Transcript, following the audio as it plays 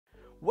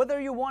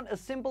Whether you want a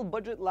simple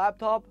budget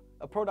laptop,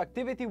 a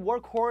productivity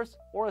workhorse,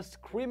 or a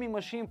screaming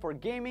machine for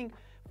gaming,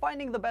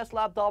 finding the best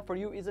laptop for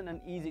you isn't an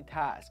easy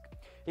task.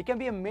 It can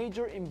be a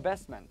major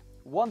investment,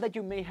 one that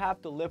you may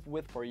have to live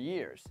with for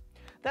years.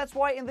 That's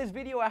why in this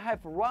video I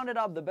have rounded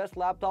up the best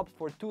laptops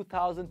for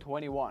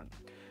 2021.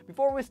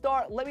 Before we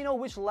start, let me know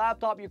which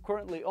laptop you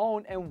currently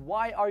own and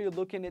why are you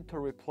looking to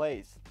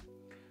replace.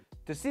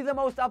 To see the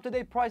most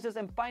up-to-date prices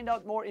and find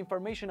out more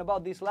information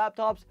about these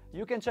laptops,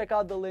 you can check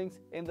out the links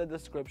in the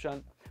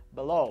description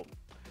below.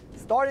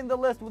 Starting the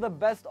list with the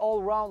best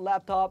all-round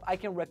laptop, I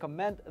can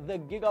recommend the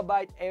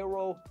Gigabyte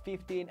Aero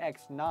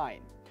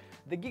 15X9.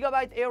 The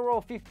Gigabyte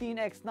Aero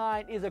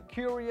 15X9 is a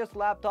curious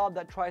laptop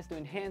that tries to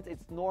enhance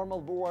its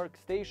normal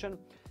workstation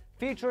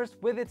features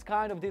with its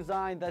kind of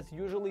design that's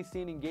usually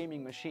seen in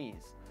gaming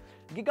machines.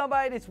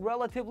 Gigabyte is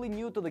relatively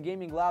new to the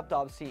gaming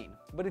laptop scene,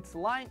 but its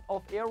line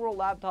of Aero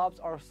laptops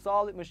are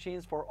solid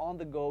machines for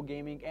on-the-go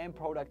gaming and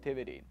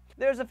productivity.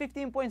 There's a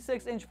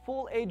 15.6-inch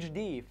Full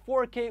HD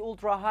 4K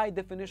Ultra High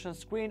Definition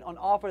screen on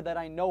offer that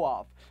I know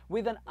of,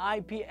 with an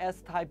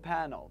IPS-type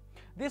panel.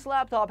 This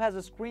laptop has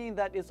a screen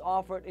that is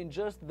offered in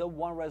just the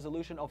one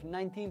resolution of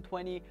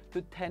 1920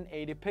 to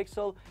 1080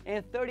 pixel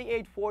and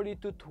 3840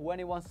 to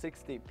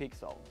 2160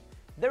 pixel.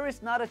 There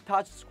is not a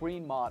touch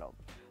screen model.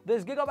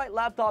 This Gigabyte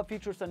laptop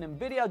features an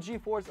NVIDIA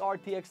GeForce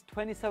RTX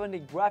 2070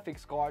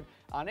 graphics card,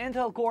 an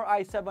Intel Core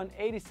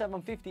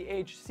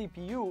i7-8750H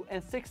CPU,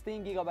 and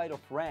 16GB of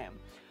RAM.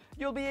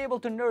 You'll be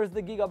able to nurse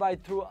the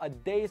Gigabyte through a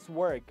day's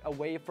work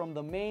away from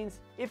the mains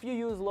if you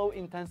use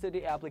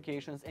low-intensity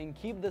applications and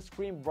keep the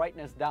screen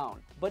brightness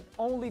down, but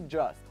only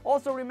just.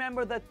 Also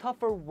remember that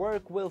tougher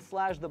work will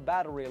slash the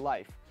battery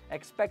life.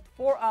 Expect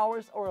 4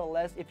 hours or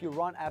less if you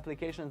run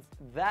applications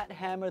that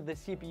hammer the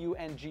CPU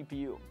and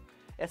GPU.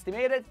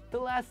 Estimated to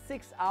last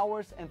 6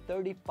 hours and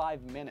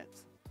 35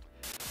 minutes.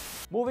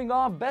 Moving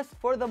on, best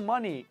for the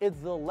money, it's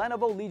the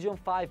Lenovo Legion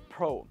 5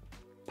 Pro.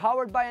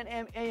 Powered by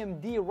an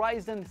AMD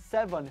Ryzen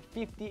 7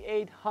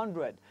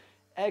 5800X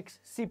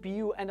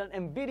CPU and an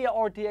NVIDIA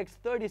RTX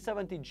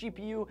 3070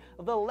 GPU,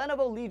 the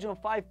Lenovo Legion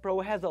 5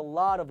 Pro has a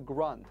lot of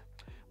grunt.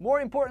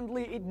 More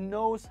importantly, it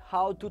knows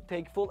how to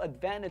take full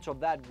advantage of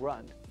that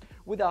grunt.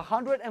 With a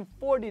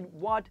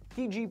 140-watt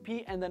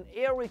TGP and an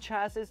airy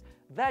chassis,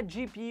 that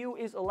GPU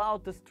is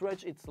allowed to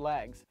stretch its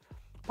legs.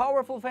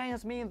 Powerful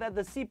fans mean that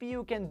the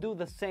CPU can do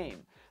the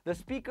same. The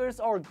speakers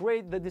are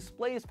great, the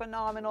display is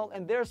phenomenal,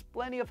 and there's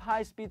plenty of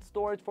high-speed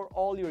storage for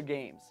all your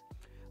games.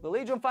 The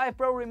Legion 5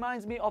 Pro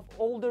reminds me of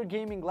older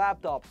gaming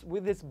laptops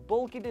with its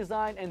bulky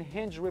design and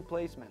hinge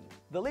replacement.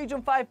 The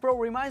Legion 5 Pro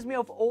reminds me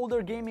of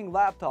older gaming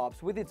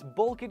laptops with its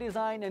bulky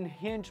design and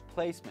hinge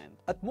placement.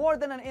 At more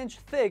than an inch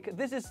thick,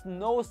 this is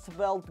no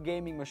svelte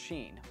gaming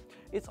machine.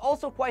 It's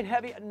also quite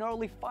heavy at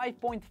nearly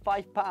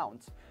 5.5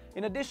 pounds.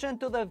 In addition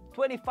to the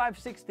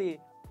 2560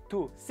 to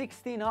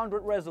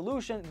 1600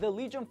 resolution, the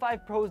Legion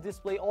 5 Pro's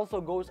display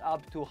also goes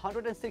up to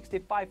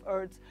 165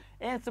 Hz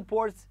and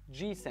supports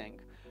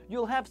G-Sync.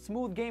 You'll have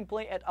smooth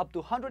gameplay at up to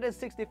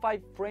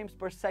 165 frames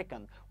per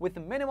second with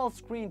minimal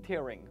screen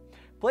tearing.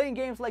 Playing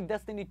games like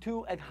Destiny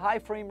 2 at high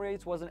frame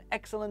rates was an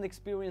excellent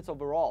experience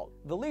overall.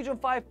 The Legion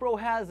 5 Pro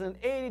has an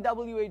 80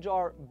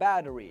 WHR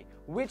battery,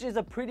 which is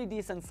a pretty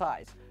decent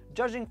size.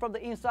 Judging from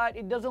the inside,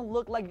 it doesn't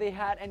look like they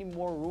had any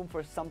more room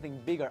for something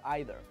bigger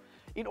either.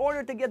 In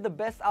order to get the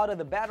best out of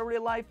the battery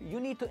life, you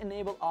need to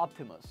enable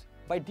Optimus.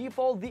 By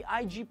default, the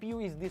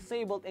iGPU is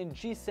disabled and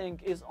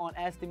G-Sync is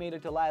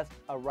estimated to last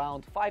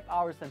around 5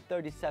 hours and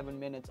 37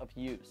 minutes of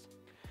use.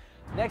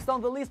 Next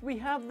on the list, we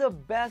have the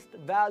best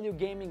value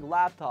gaming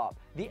laptop,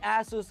 the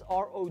Asus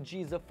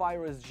ROG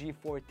Zephyrus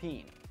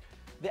G14.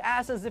 The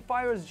Asus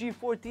Zephyrus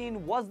G14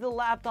 was the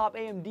laptop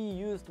AMD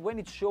used when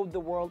it showed the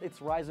world its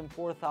Ryzen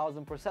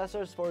 4000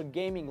 processors for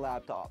gaming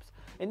laptops,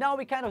 and now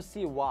we kind of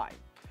see why.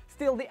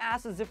 Still, the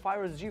Asus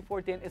Zephyrus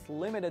G14 is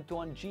limited to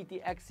an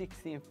GTX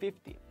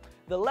 1650.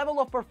 The level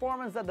of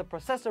performance that the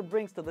processor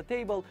brings to the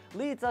table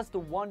leads us to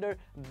wonder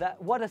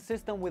what a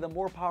system with a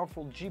more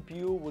powerful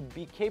GPU would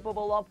be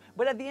capable of,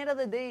 but at the end of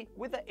the day,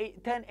 with a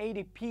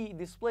 1080p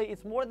display,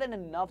 it's more than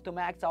enough to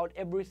max out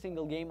every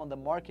single game on the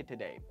market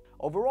today.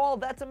 Overall,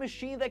 that's a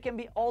machine that can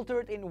be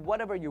altered in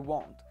whatever you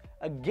want.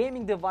 A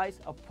gaming device,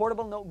 a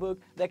portable notebook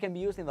that can be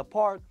used in the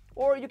park,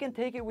 or you can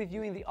take it with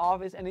you in the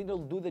office and it'll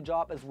do the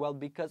job as well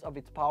because of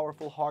its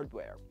powerful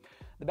hardware.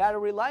 The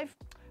battery life?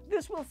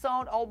 This will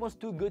sound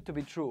almost too good to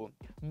be true.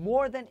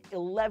 More than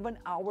 11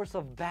 hours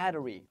of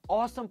battery,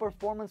 awesome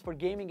performance for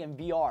gaming and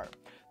VR,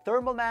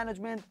 thermal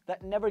management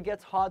that never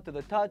gets hot to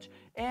the touch,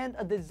 and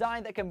a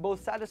design that can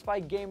both satisfy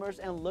gamers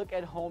and look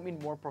at home in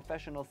more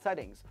professional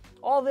settings.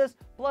 All this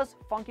plus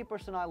funky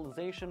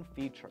personalization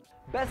features.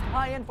 Best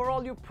high-end for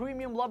all you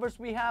premium lovers,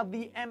 we have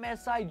the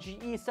MSI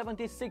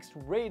GE76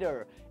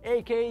 Raider,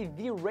 aka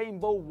the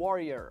Rainbow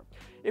Warrior.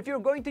 If you're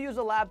going to use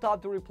a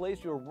laptop to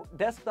replace your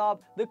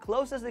desktop, the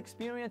closest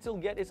experience you'll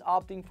get is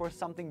opting for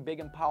something big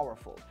and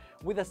powerful.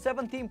 With a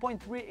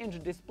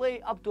 17.3-inch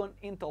display up to an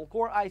Intel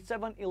Core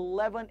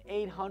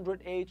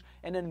i7-11800H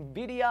and an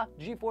NVIDIA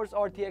GeForce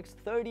RTX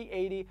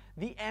 3080,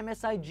 the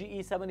MSI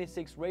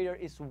GE76 Raider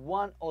is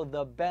one of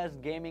the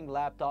best gaming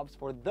laptops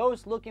for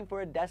those looking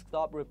for a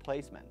desktop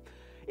replacement.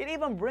 It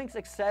even brings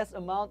excess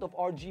amount of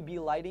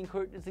RGB lighting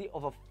courtesy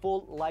of a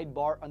full light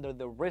bar under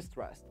the wrist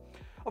rest.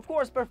 Of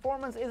course,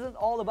 performance isn't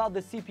all about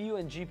the CPU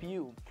and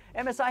GPU.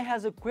 MSI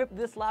has equipped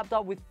this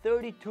laptop with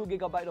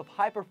 32GB of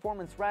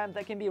high-performance RAM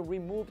that can be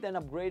removed and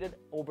upgraded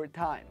over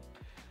time.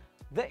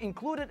 The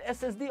included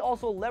SSD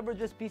also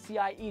leverages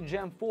PCIe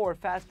Gen 4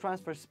 fast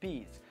transfer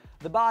speeds.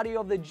 The body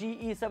of the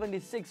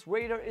GE76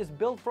 Raider is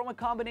built from a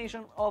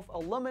combination of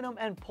aluminum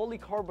and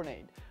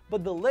polycarbonate,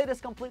 but the lid is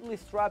completely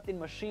strapped in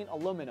machined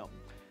aluminum.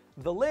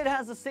 The lid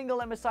has a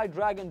single MSI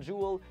Dragon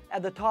jewel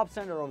at the top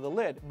center of the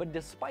lid, but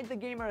despite the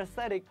gamer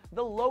aesthetic,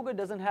 the logo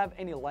doesn't have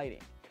any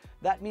lighting.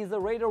 That means the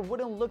Raider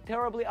wouldn't look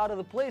terribly out of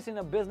the place in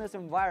a business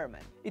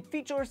environment. It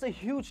features a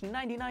huge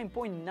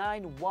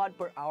 99.9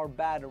 watt-per-hour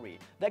battery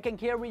that can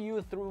carry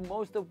you through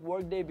most of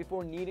workday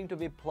before needing to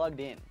be plugged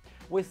in.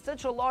 With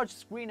such a large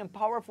screen and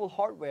powerful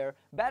hardware,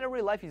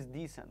 battery life is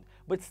decent,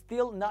 but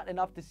still not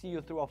enough to see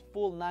you through a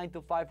full 9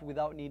 to 5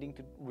 without needing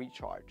to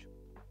recharge.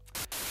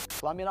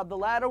 Climbing up the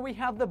ladder, we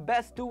have the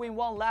best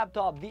 2-in-1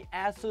 laptop, the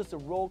Asus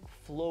ROG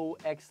Flow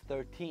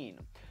X13.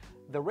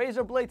 The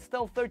Razer Blade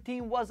Stealth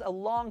 13 was a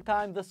long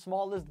time the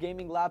smallest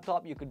gaming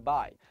laptop you could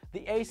buy.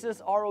 The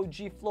Asus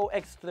ROG Flow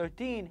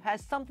X13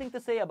 has something to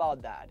say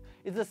about that.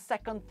 It's the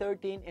second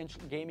 13-inch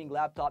gaming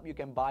laptop you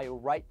can buy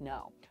right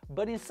now.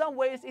 But in some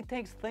ways, it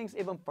takes things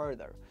even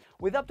further.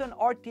 With up to an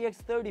RTX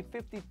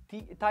 3050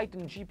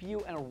 Titan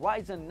GPU and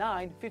Ryzen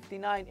 9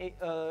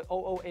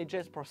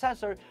 5900HS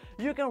processor,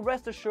 you can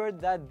rest assured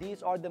that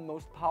these are the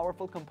most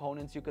powerful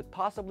components you could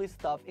possibly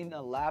stuff in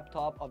a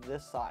laptop of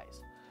this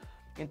size.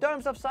 In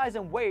terms of size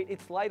and weight,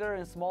 it's lighter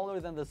and smaller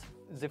than the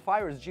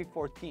Zephyrus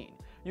G14.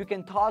 You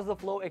can toss the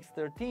Flow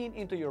X13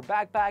 into your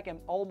backpack and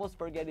almost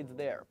forget it's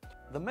there.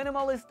 The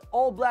minimalist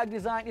all-black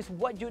design is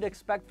what you'd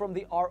expect from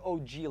the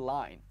ROG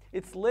line.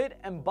 Its lid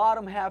and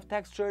bottom have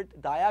textured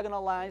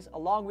diagonal lines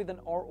along with an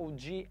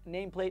ROG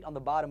nameplate on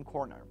the bottom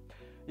corner.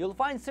 You'll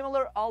find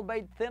similar,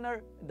 albeit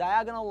thinner,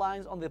 diagonal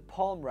lines on the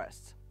palm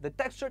rests. The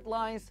textured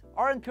lines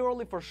aren't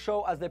purely for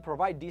show as they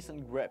provide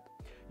decent grip.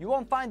 You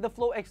won't find the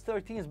Flow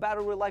X13's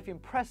battery life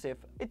impressive.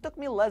 It took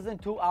me less than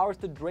 2 hours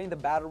to drain the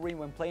battery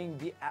when playing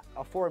the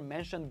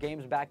aforementioned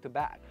games back to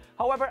back.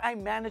 However, I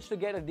managed to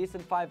get a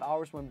decent 5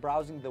 hours when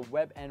browsing the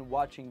web and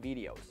watching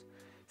videos.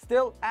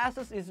 Still,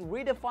 Asus is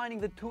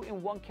redefining the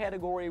 2-in-1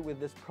 category with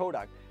this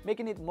product,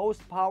 making it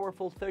most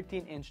powerful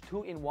 13-inch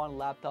 2-in-1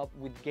 laptop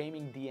with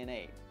gaming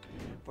DNA.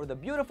 For the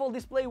beautiful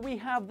display, we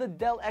have the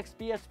Dell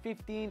XPS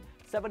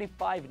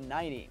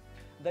 157590.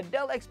 The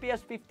Dell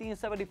XPS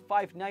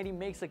 157590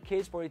 makes a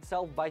case for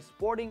itself by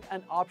sporting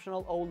an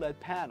optional OLED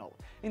panel,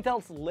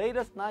 Intel's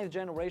latest 9th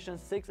generation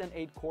 6 and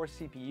 8 core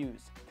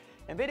CPUs,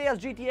 NVIDIA's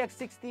GTX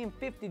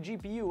 1650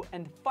 GPU,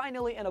 and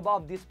finally an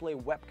above display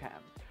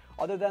webcam.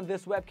 Other than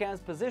this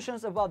webcam's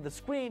positions above the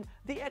screen,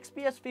 the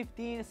XPS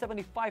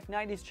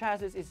 157590's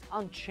chassis is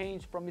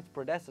unchanged from its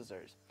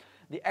predecessors.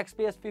 The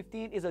XPS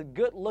 15 is a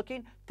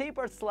good-looking,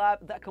 tapered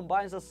slab that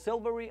combines a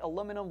silvery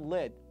aluminum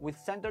lid with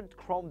centered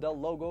chrome Dell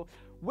logo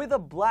with a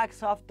black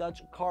soft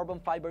touch carbon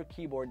fiber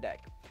keyboard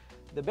deck.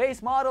 The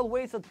base model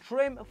weighs a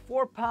trim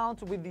 4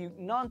 pounds with the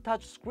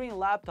non-touch screen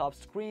laptop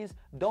screens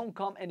don't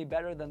come any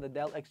better than the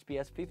Dell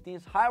XPS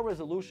 15's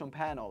high-resolution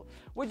panel,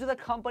 which the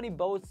company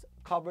boasts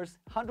covers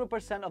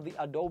 100% of the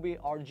Adobe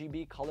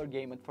RGB color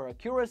gamut for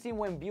accuracy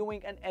when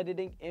viewing and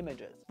editing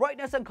images.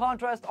 Brightness and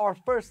contrast are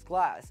first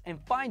class, and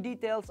fine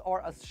details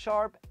are as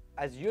sharp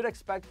as you'd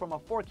expect from a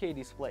 4K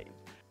display.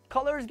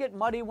 Colors get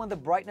muddy when the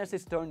brightness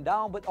is turned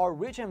down but are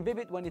rich and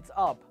vivid when it's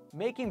up,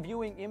 making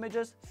viewing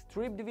images,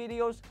 stripped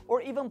videos, or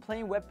even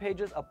playing web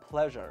pages a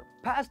pleasure.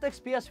 Past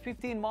XPS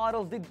 15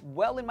 models did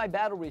well in my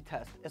battery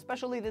test,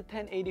 especially the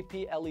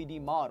 1080p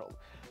LED model.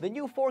 The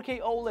new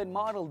 4K OLED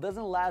model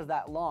doesn't last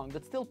that long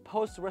but still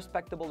posts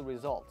respectable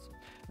results.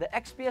 The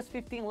XPS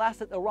 15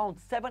 lasted around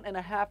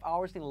 7.5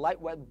 hours in light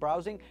web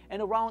browsing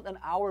and around an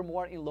hour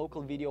more in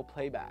local video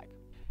playback.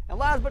 And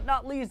last but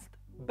not least,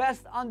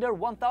 best under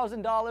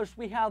 $1,000,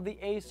 we have the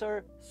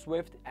Acer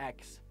Swift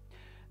X.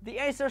 The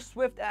Acer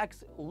Swift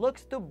X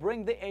looks to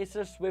bring the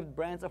Acer Swift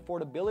brand's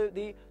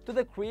affordability to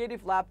the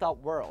creative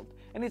laptop world,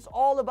 and it's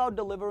all about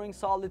delivering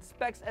solid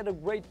specs at a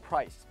great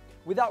price,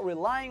 without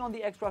relying on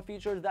the extra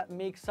features that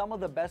make some of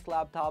the best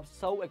laptops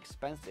so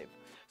expensive.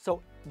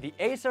 So the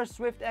Acer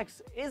Swift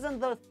X isn't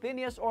the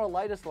thinnest or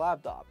lightest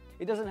laptop.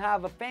 It doesn't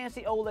have a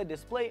fancy OLED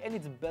display, and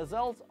its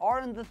bezels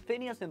aren't the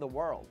thinnest in the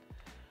world.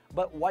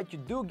 But what you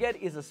do get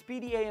is a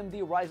speedy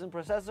AMD Ryzen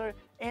processor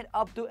and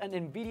up to an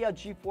NVIDIA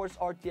GeForce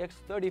RTX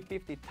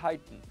 3050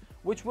 Titan,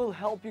 which will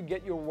help you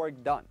get your work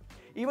done,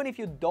 even if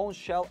you don't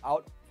shell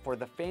out for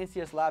the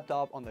fanciest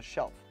laptop on the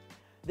shelf.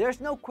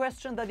 There's no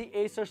question that the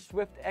Acer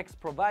Swift X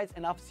provides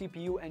enough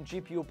CPU and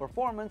GPU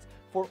performance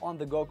for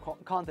on-the-go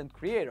content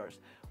creators.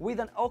 With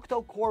an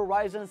octa-core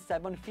Ryzen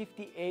 7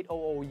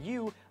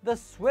 5800U, the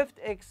Swift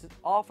X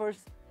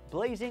offers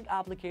blazing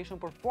application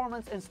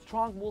performance and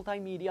strong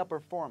multimedia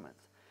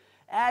performance.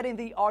 Add in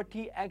the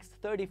RTX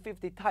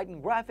 3050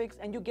 Titan graphics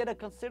and you get a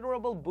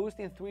considerable boost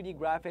in 3D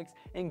graphics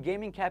and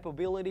gaming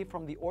capability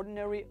from the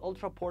ordinary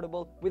ultra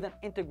portable with an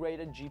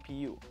integrated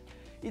GPU.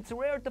 It's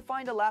rare to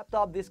find a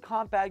laptop this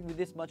compact with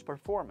this much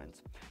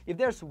performance. If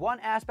there's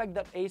one aspect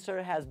that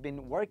Acer has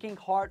been working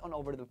hard on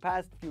over the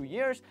past few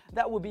years,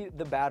 that would be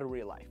the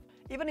battery life.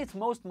 Even its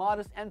most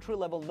modest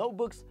entry-level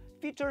notebooks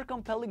feature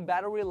compelling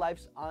battery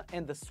lives,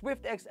 and the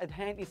Swift X at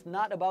hand is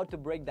not about to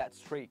break that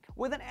streak.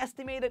 With an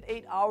estimated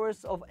 8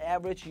 hours of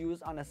average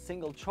use on a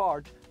single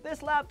charge,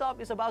 this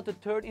laptop is about to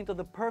turn into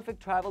the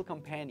perfect travel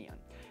companion.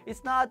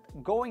 It's not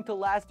going to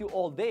last you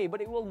all day, but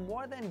it will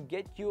more than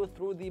get you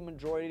through the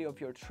majority of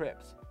your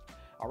trips.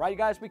 Alright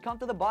guys, we come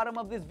to the bottom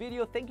of this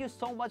video. Thank you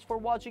so much for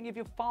watching. If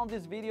you found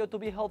this video to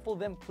be helpful,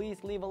 then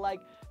please leave a like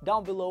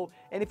down below.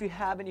 And if you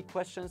have any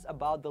questions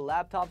about the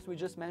laptops we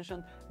just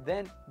mentioned,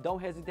 then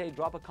don't hesitate,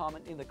 drop a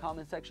comment in the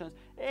comment sections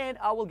and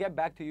I will get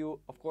back to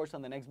you, of course,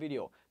 on the next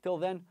video. Till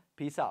then,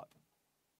 peace out.